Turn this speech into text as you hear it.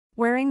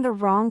Wearing the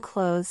wrong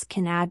clothes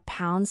can add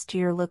pounds to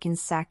your look in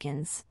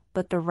seconds,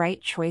 but the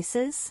right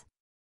choices?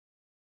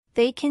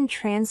 They can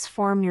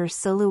transform your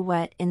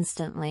silhouette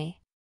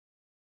instantly.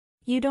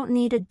 You don't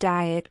need a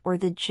diet or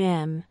the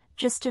gym,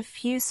 just a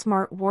few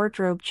smart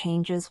wardrobe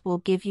changes will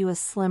give you a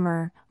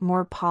slimmer,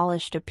 more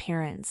polished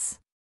appearance.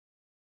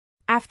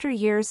 After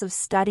years of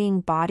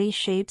studying body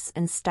shapes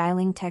and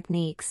styling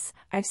techniques,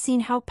 I've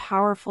seen how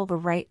powerful the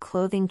right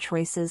clothing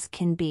choices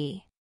can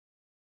be.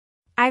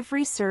 I've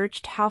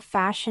researched how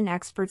fashion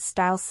experts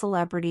style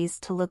celebrities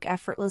to look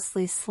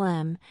effortlessly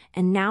slim,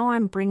 and now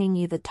I'm bringing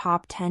you the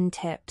top 10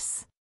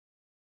 tips.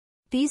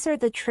 These are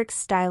the tricks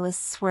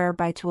stylists swear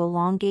by to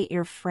elongate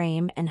your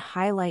frame and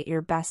highlight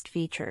your best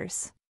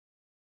features.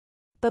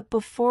 But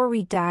before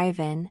we dive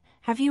in,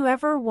 have you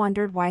ever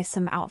wondered why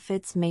some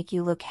outfits make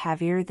you look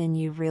heavier than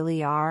you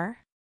really are?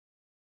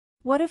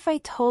 What if I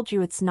told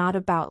you it's not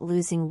about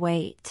losing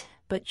weight,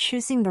 but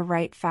choosing the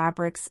right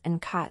fabrics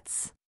and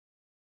cuts?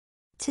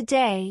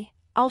 Today,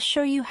 I'll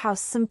show you how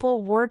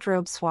simple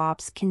wardrobe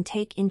swaps can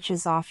take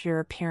inches off your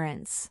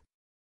appearance.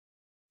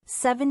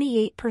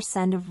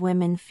 78% of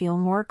women feel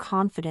more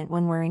confident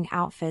when wearing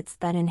outfits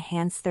that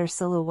enhance their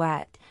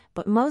silhouette,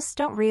 but most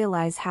don't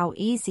realize how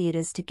easy it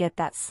is to get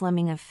that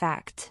slimming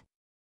effect.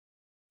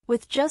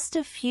 With just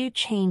a few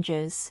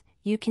changes,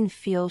 you can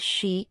feel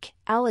chic,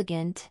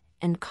 elegant,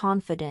 and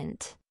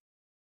confident.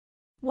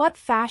 What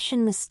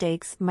fashion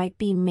mistakes might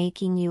be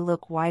making you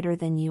look wider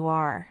than you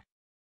are?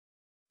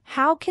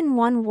 How can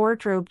one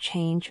wardrobe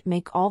change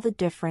make all the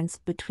difference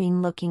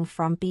between looking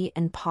frumpy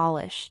and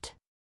polished?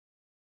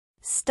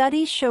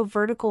 Studies show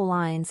vertical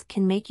lines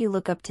can make you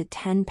look up to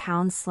 10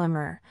 pounds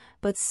slimmer,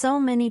 but so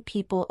many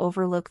people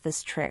overlook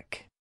this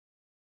trick.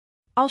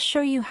 I'll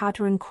show you how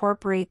to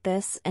incorporate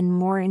this and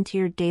more into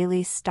your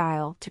daily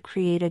style to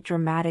create a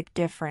dramatic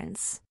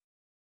difference.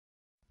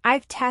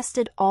 I've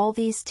tested all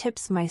these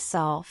tips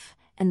myself,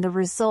 and the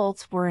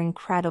results were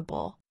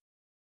incredible.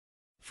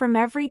 From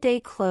everyday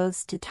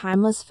clothes to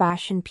timeless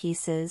fashion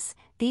pieces,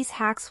 these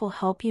hacks will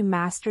help you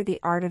master the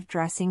art of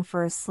dressing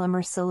for a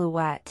slimmer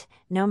silhouette,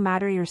 no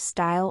matter your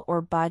style or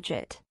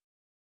budget.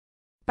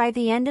 By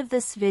the end of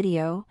this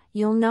video,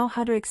 you'll know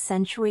how to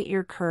accentuate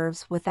your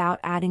curves without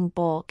adding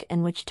bulk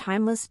and which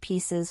timeless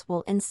pieces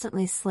will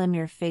instantly slim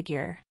your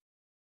figure.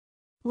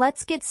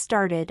 Let's get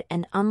started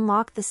and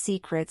unlock the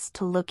secrets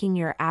to looking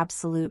your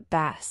absolute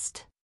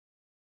best.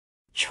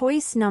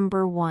 Choice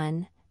number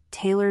 1: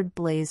 tailored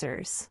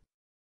blazers.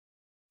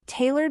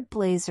 Tailored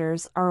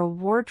blazers are a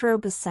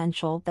wardrobe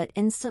essential that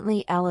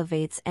instantly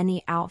elevates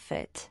any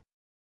outfit.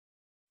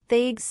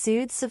 They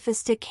exude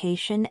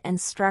sophistication and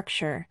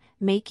structure,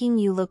 making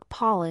you look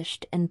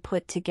polished and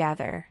put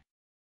together.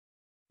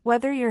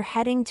 Whether you're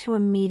heading to a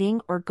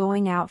meeting or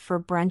going out for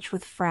brunch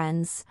with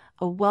friends,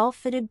 a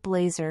well-fitted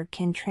blazer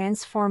can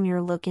transform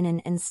your look in an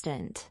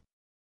instant.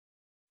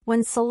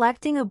 When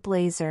selecting a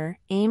blazer,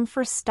 aim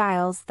for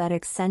styles that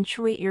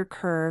accentuate your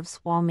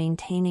curves while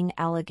maintaining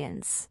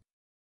elegance.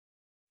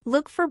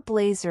 Look for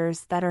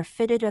blazers that are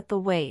fitted at the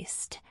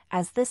waist,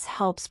 as this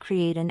helps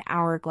create an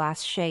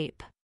hourglass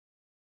shape.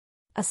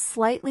 A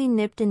slightly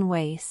nipped-in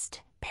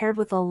waist, paired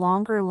with a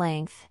longer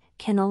length,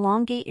 can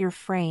elongate your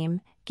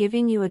frame,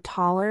 giving you a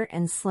taller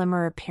and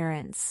slimmer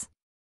appearance.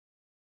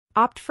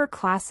 Opt for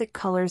classic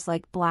colors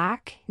like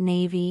black,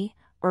 navy,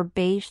 or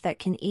beige that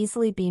can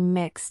easily be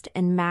mixed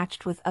and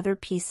matched with other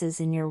pieces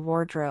in your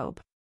wardrobe.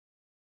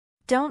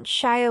 Don't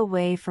shy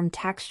away from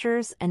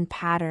textures and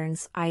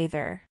patterns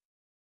either.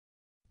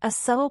 A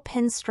subtle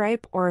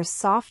pinstripe or a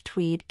soft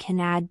tweed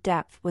can add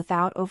depth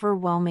without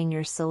overwhelming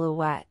your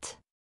silhouette.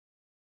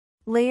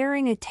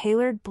 Layering a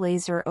tailored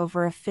blazer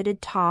over a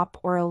fitted top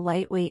or a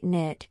lightweight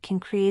knit can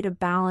create a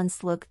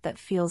balanced look that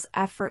feels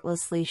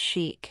effortlessly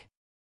chic.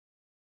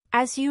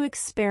 As you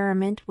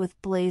experiment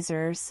with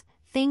blazers,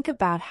 think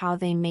about how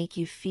they make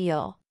you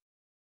feel.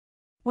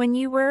 When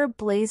you wear a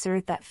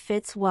blazer that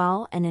fits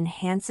well and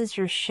enhances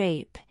your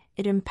shape,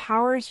 it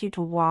empowers you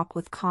to walk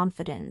with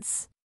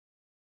confidence.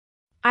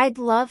 I'd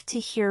love to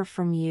hear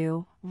from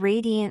you,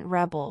 Radiant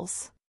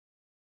Rebels.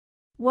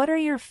 What are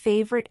your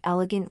favorite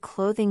elegant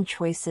clothing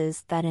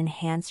choices that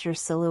enhance your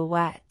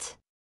silhouette?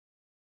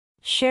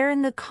 Share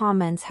in the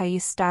comments how you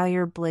style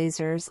your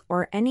blazers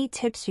or any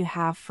tips you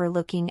have for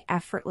looking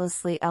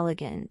effortlessly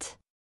elegant.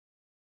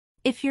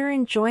 If you're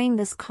enjoying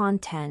this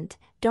content,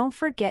 don't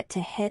forget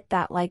to hit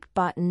that like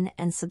button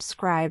and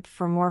subscribe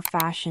for more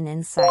fashion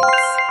insights.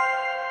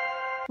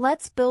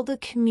 Let's build a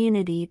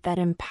community that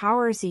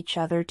empowers each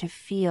other to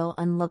feel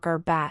and look our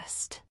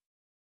best.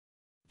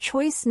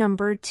 Choice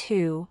number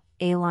 2: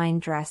 A-line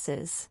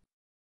dresses.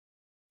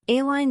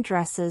 A-line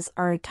dresses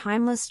are a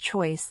timeless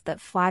choice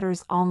that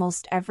flatters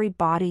almost every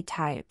body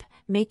type,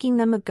 making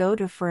them a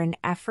go-to for an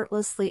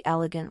effortlessly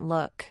elegant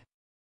look.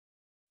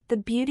 The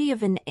beauty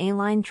of an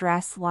A-line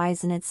dress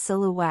lies in its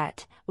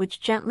silhouette,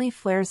 which gently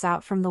flares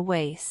out from the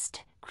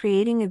waist,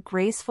 creating a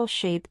graceful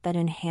shape that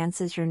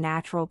enhances your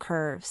natural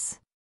curves.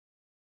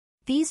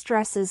 These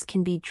dresses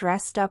can be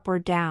dressed up or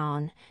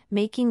down,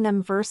 making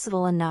them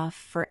versatile enough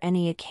for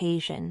any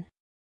occasion.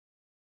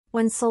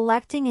 When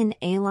selecting an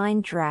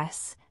A-line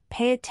dress,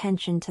 pay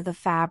attention to the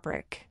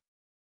fabric.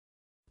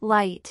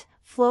 Light,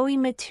 flowy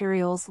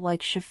materials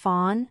like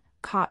chiffon,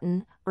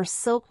 cotton, or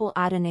silk will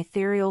add an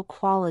ethereal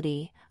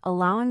quality,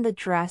 allowing the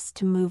dress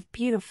to move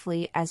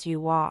beautifully as you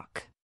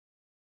walk.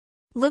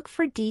 Look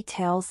for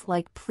details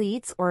like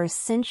pleats or a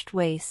cinched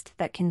waist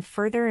that can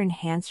further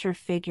enhance your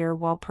figure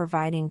while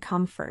providing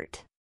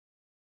comfort.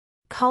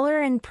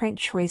 Color and print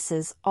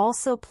choices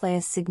also play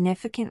a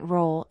significant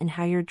role in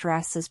how your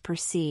dress is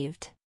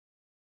perceived.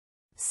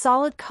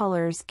 Solid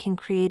colors can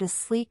create a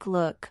sleek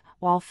look,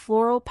 while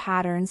floral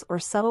patterns or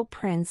subtle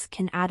prints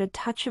can add a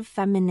touch of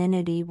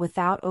femininity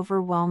without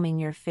overwhelming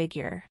your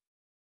figure.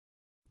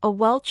 A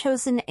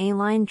well-chosen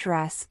A-line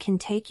dress can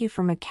take you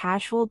from a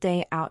casual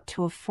day out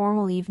to a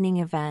formal evening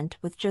event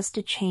with just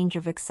a change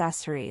of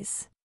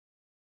accessories.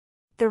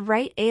 The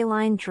right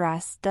A-line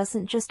dress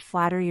doesn't just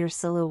flatter your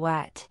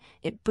silhouette,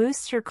 it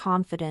boosts your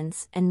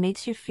confidence and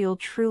makes you feel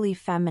truly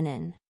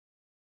feminine.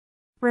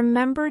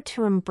 Remember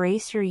to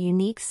embrace your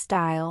unique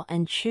style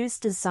and choose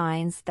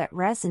designs that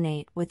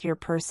resonate with your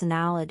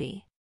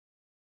personality.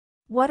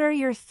 What are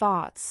your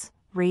thoughts,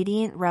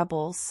 Radiant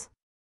Rebels?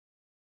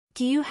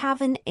 Do you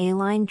have an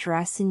A-line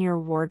dress in your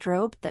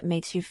wardrobe that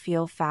makes you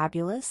feel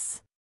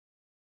fabulous?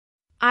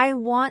 I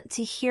want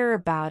to hear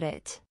about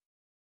it.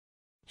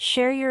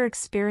 Share your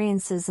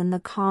experiences in the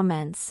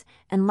comments,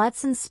 and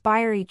let's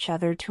inspire each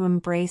other to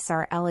embrace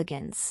our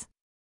elegance.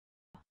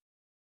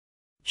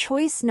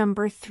 Choice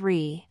number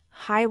 3,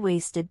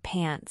 high-waisted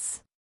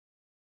pants.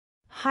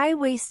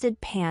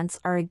 High-waisted pants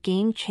are a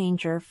game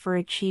changer for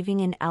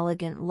achieving an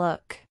elegant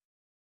look.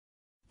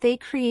 They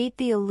create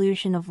the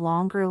illusion of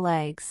longer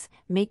legs,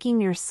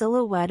 making your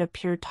silhouette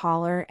appear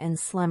taller and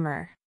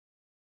slimmer.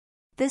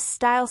 This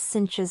style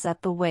cinches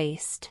at the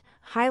waist,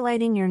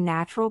 highlighting your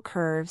natural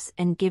curves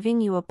and giving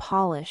you a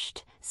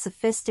polished,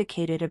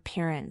 sophisticated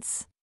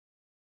appearance.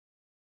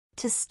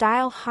 To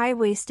style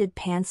high-waisted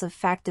pants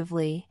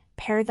effectively,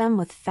 pair them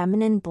with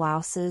feminine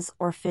blouses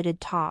or fitted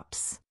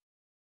tops.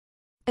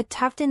 A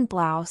tucked-in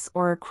blouse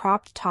or a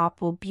cropped top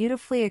will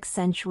beautifully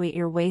accentuate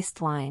your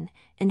waistline,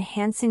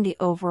 enhancing the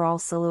overall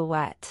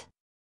silhouette.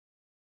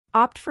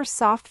 Opt for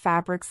soft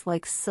fabrics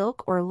like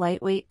silk or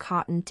lightweight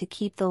cotton to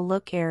keep the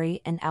look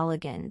airy and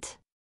elegant.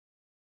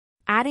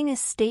 Adding a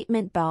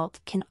statement belt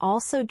can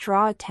also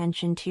draw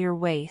attention to your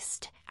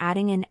waist,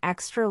 adding an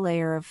extra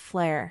layer of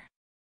flair.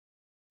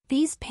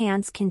 These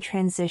pants can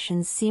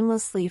transition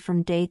seamlessly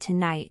from day to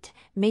night,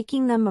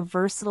 making them a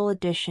versatile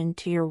addition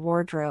to your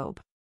wardrobe.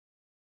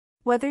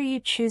 Whether you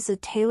choose a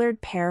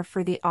tailored pair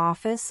for the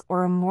office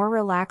or a more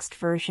relaxed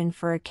version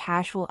for a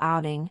casual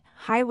outing,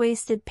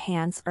 high-waisted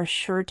pants are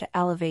sure to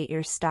elevate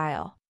your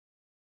style.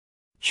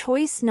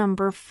 Choice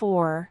number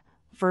 4,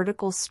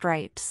 vertical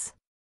stripes.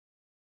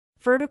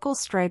 Vertical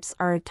stripes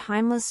are a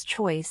timeless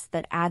choice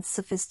that adds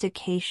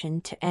sophistication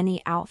to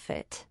any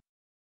outfit.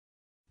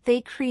 They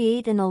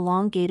create an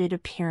elongated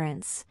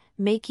appearance,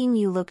 making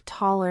you look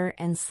taller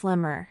and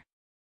slimmer.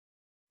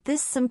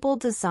 This simple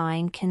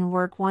design can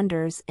work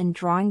wonders in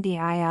drawing the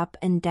eye up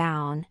and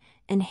down,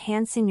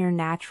 enhancing your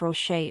natural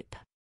shape.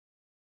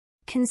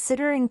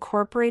 Consider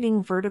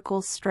incorporating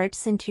vertical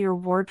stripes into your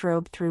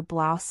wardrobe through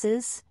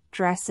blouses,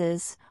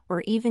 dresses, or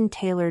even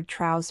tailored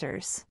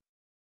trousers.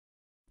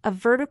 A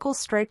vertical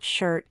striped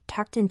shirt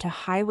tucked into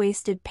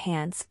high-waisted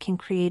pants can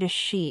create a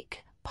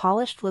chic,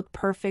 polished look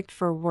perfect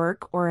for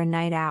work or a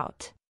night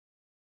out.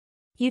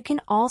 You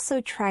can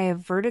also try a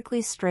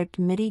vertically striped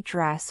midi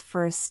dress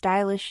for a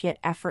stylish yet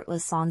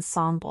effortless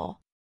ensemble.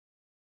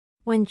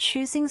 When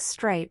choosing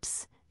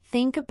stripes,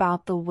 think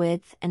about the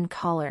width and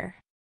color.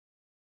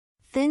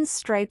 Thin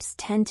stripes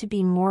tend to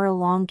be more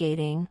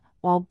elongating,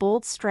 while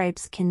bold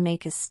stripes can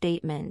make a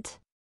statement.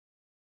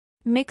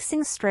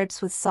 Mixing stripes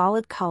with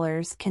solid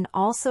colors can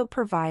also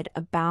provide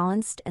a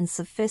balanced and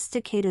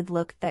sophisticated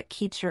look that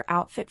keeps your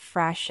outfit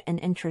fresh and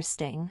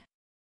interesting.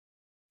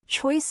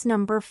 Choice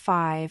number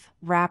 5,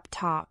 wrap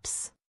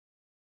tops.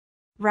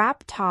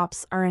 Wrap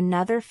tops are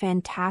another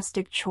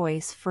fantastic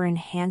choice for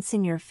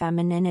enhancing your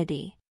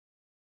femininity.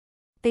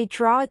 They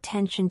draw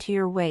attention to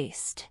your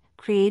waist,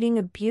 creating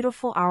a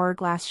beautiful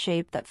hourglass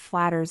shape that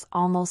flatters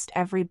almost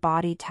every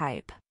body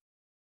type.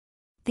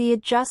 The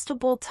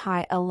adjustable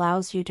tie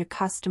allows you to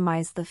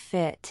customize the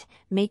fit,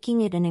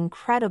 making it an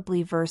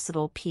incredibly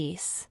versatile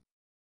piece.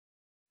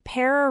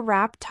 Pair a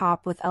wrap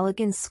top with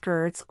elegant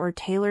skirts or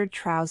tailored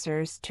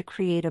trousers to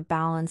create a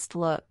balanced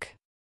look.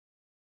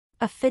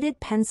 A fitted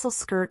pencil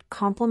skirt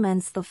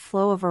complements the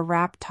flow of a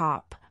wrap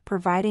top,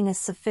 providing a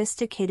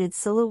sophisticated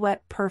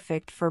silhouette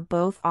perfect for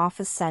both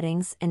office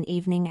settings and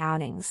evening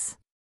outings.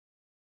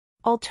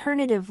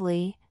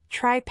 Alternatively,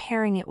 try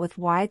pairing it with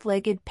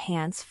wide-legged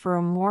pants for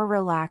a more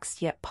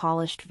relaxed yet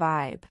polished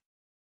vibe.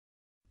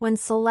 When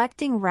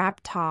selecting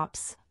wrap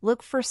tops,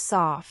 look for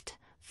soft,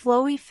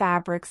 flowy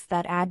fabrics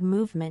that add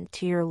movement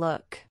to your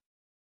look.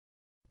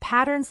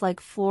 Patterns like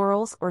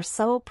florals or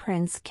subtle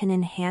prints can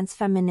enhance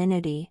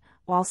femininity,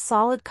 while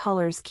solid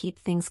colors keep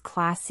things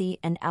classy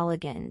and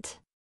elegant.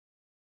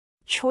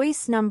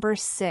 Choice number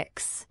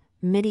 6,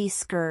 midi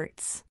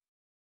skirts.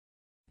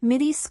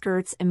 Midi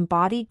skirts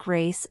embody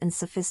grace and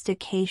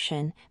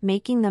sophistication,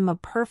 making them a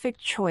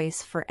perfect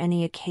choice for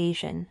any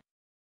occasion.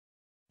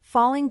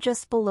 Falling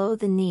just below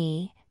the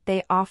knee,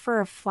 they offer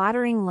a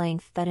flattering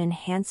length that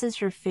enhances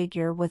your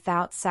figure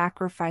without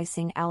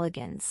sacrificing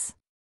elegance.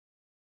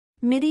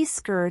 Midi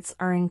skirts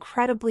are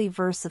incredibly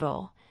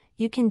versatile.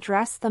 You can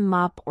dress them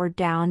up or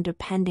down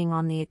depending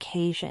on the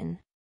occasion.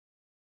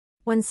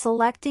 When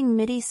selecting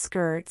midi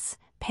skirts,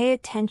 pay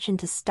attention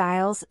to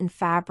styles and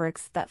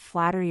fabrics that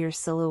flatter your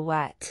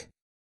silhouette.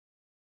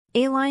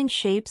 A-line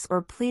shapes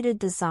or pleated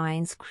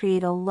designs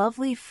create a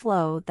lovely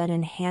flow that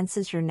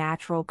enhances your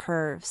natural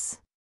curves.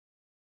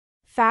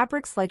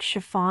 Fabrics like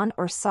chiffon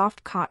or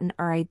soft cotton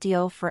are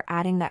ideal for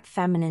adding that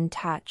feminine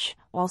touch,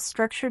 while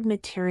structured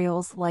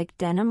materials like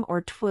denim or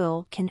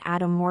twill can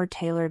add a more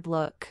tailored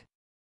look.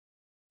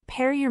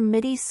 Pair your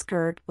midi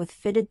skirt with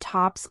fitted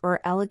tops or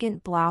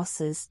elegant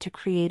blouses to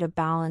create a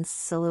balanced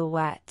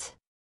silhouette.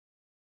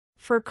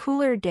 For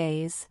cooler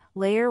days,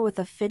 layer with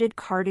a fitted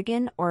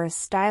cardigan or a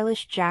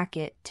stylish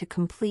jacket to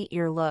complete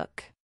your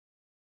look.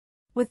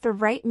 With the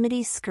right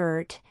midi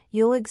skirt,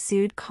 you'll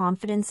exude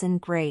confidence and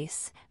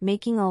grace,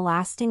 making a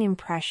lasting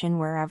impression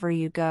wherever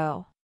you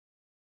go.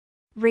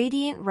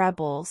 Radiant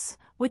Rebels,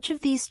 which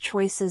of these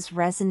choices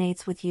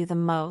resonates with you the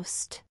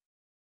most?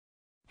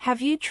 Have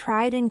you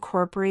tried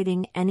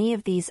incorporating any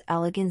of these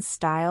elegant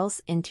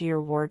styles into your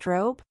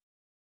wardrobe?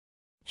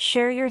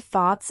 Share your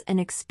thoughts and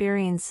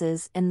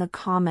experiences in the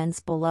comments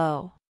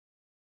below.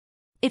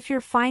 If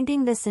you're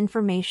finding this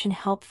information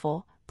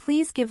helpful,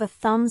 please give a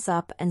thumbs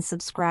up and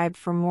subscribe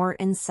for more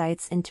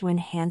insights into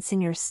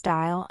enhancing your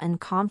style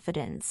and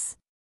confidence.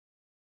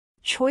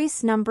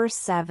 Choice number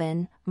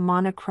 7,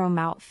 monochrome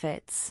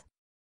outfits.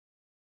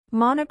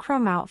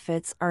 Monochrome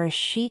outfits are a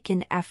chic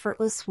and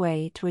effortless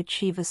way to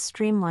achieve a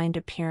streamlined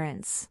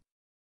appearance.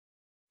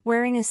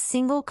 Wearing a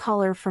single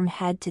color from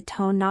head to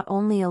toe not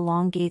only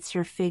elongates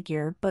your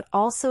figure but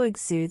also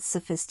exudes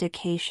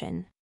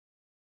sophistication.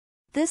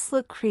 This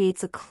look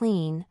creates a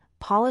clean,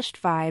 polished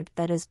vibe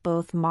that is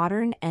both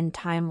modern and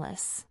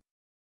timeless.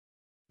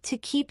 To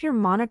keep your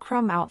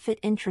monochrome outfit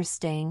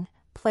interesting,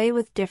 play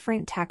with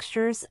different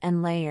textures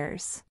and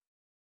layers.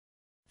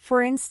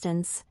 For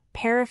instance,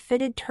 pair a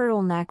fitted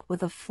turtleneck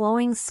with a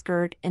flowing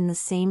skirt in the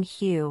same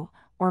hue,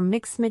 or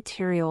mix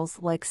materials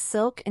like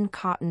silk and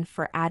cotton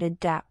for added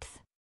depth.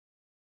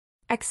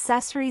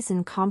 Accessories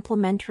in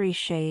complementary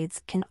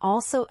shades can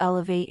also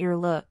elevate your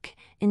look,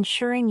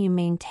 ensuring you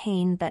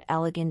maintain that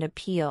elegant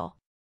appeal.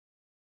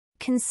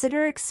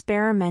 Consider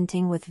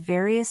experimenting with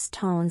various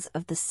tones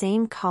of the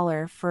same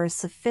color for a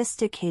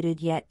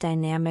sophisticated yet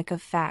dynamic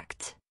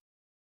effect.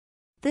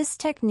 This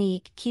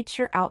technique keeps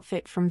your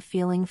outfit from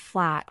feeling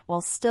flat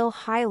while still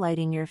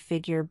highlighting your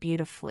figure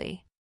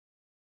beautifully.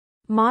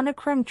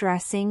 Monochrome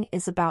dressing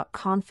is about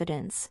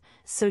confidence,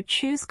 so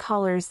choose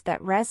colors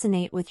that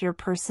resonate with your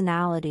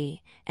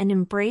personality and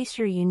embrace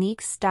your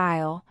unique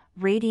style,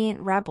 Radiant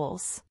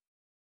Rebels.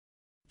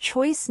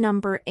 Choice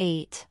number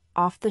 8,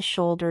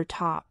 off-the-shoulder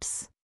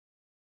tops.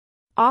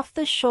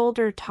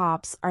 Off-the-shoulder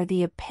tops are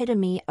the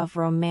epitome of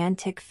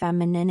romantic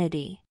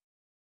femininity.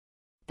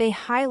 They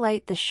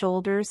highlight the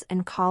shoulders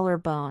and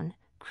collarbone,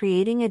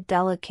 creating a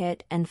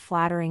delicate and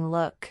flattering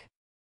look.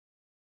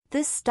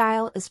 This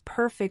style is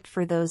perfect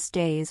for those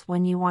days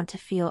when you want to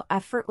feel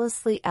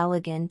effortlessly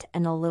elegant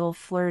and a little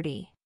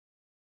flirty.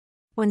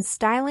 When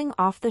styling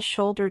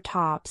off-the-shoulder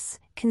tops,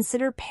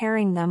 consider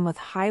pairing them with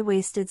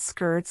high-waisted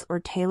skirts or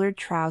tailored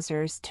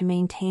trousers to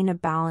maintain a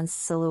balanced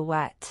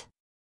silhouette.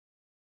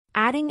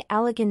 Adding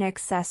elegant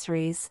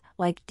accessories,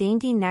 like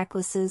dainty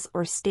necklaces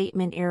or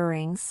statement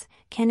earrings,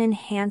 can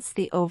enhance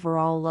the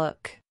overall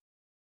look.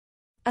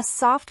 A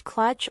soft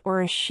clutch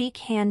or a chic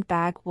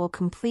handbag will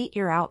complete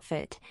your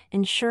outfit,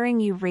 ensuring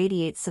you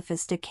radiate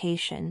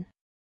sophistication.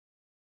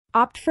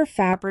 Opt for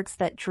fabrics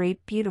that drape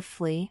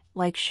beautifully,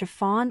 like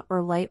chiffon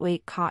or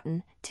lightweight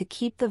cotton, to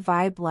keep the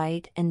vibe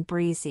light and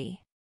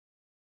breezy.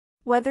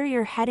 Whether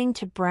you're heading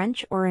to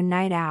brunch or a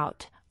night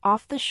out,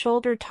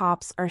 off-the-shoulder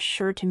tops are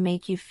sure to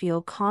make you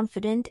feel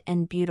confident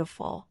and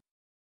beautiful.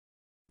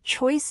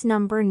 Choice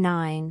number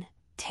 9,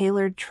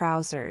 tailored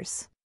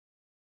trousers.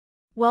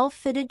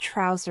 Well-fitted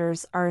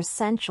trousers are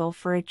essential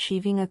for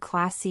achieving a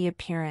classy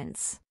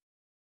appearance.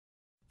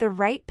 The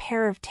right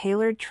pair of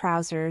tailored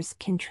trousers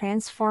can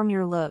transform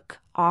your look,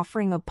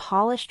 offering a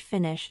polished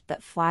finish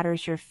that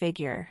flatters your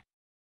figure.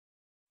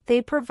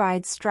 They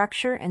provide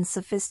structure and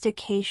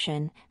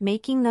sophistication,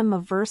 making them a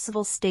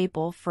versatile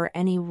staple for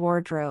any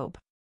wardrobe.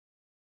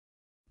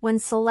 When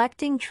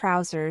selecting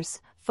trousers,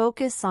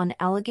 focus on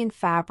elegant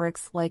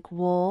fabrics like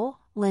wool,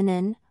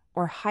 linen,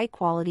 or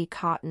high-quality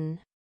cotton.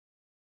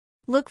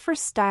 Look for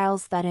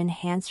styles that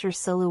enhance your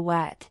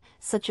silhouette,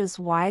 such as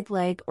wide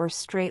leg or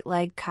straight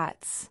leg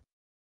cuts.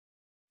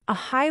 A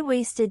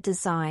high-waisted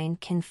design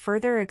can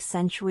further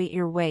accentuate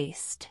your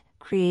waist,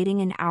 creating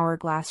an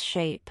hourglass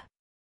shape.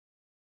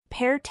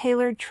 Pair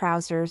tailored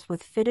trousers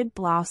with fitted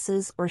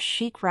blouses or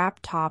chic wrap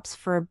tops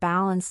for a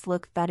balanced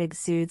look that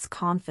exudes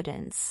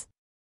confidence.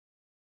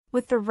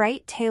 With the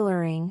right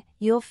tailoring,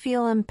 you'll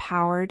feel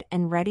empowered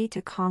and ready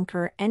to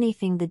conquer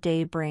anything the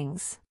day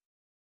brings.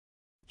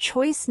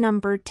 Choice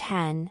number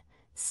 10.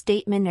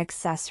 Statement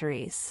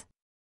accessories.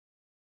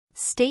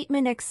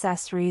 Statement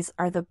accessories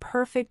are the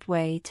perfect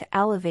way to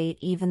elevate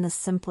even the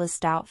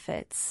simplest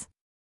outfits.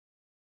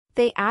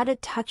 They add a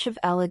touch of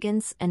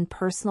elegance and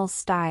personal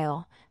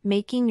style,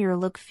 making your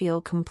look feel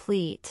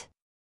complete.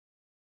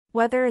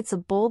 Whether it's a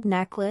bold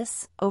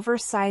necklace,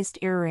 oversized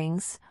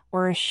earrings,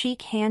 or a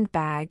chic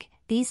handbag,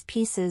 these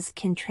pieces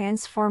can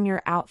transform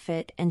your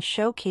outfit and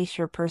showcase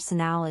your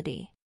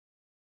personality.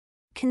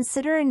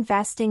 Consider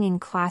investing in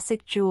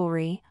classic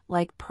jewelry,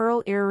 like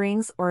pearl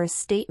earrings or a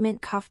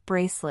statement cuff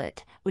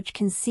bracelet, which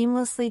can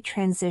seamlessly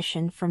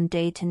transition from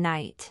day to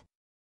night.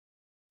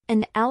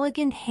 An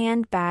elegant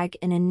handbag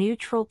in a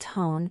neutral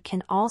tone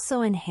can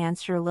also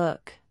enhance your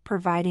look,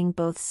 providing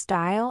both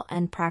style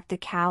and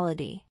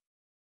practicality.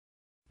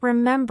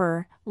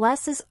 Remember,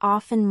 less is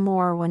often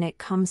more when it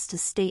comes to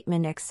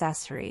statement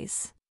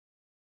accessories.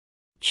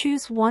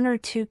 Choose one or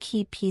two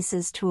key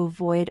pieces to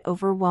avoid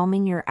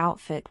overwhelming your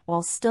outfit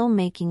while still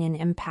making an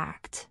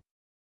impact.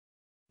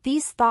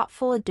 These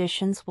thoughtful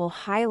additions will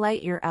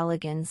highlight your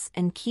elegance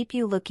and keep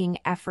you looking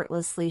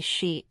effortlessly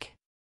chic.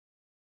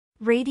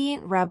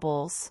 Radiant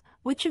Rebels,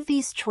 which of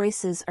these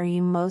choices are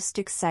you most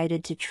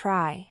excited to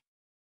try?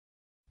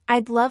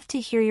 I'd love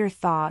to hear your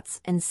thoughts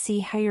and see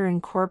how you're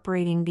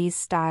incorporating these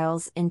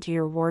styles into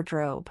your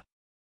wardrobe.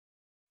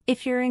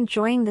 If you're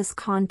enjoying this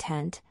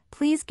content,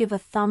 please give a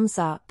thumbs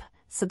up,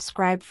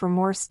 subscribe for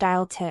more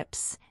style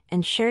tips,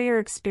 and share your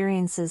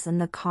experiences in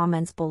the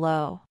comments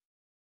below.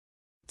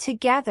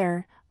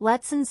 Together,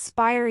 let's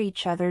inspire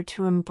each other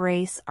to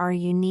embrace our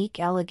unique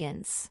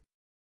elegance.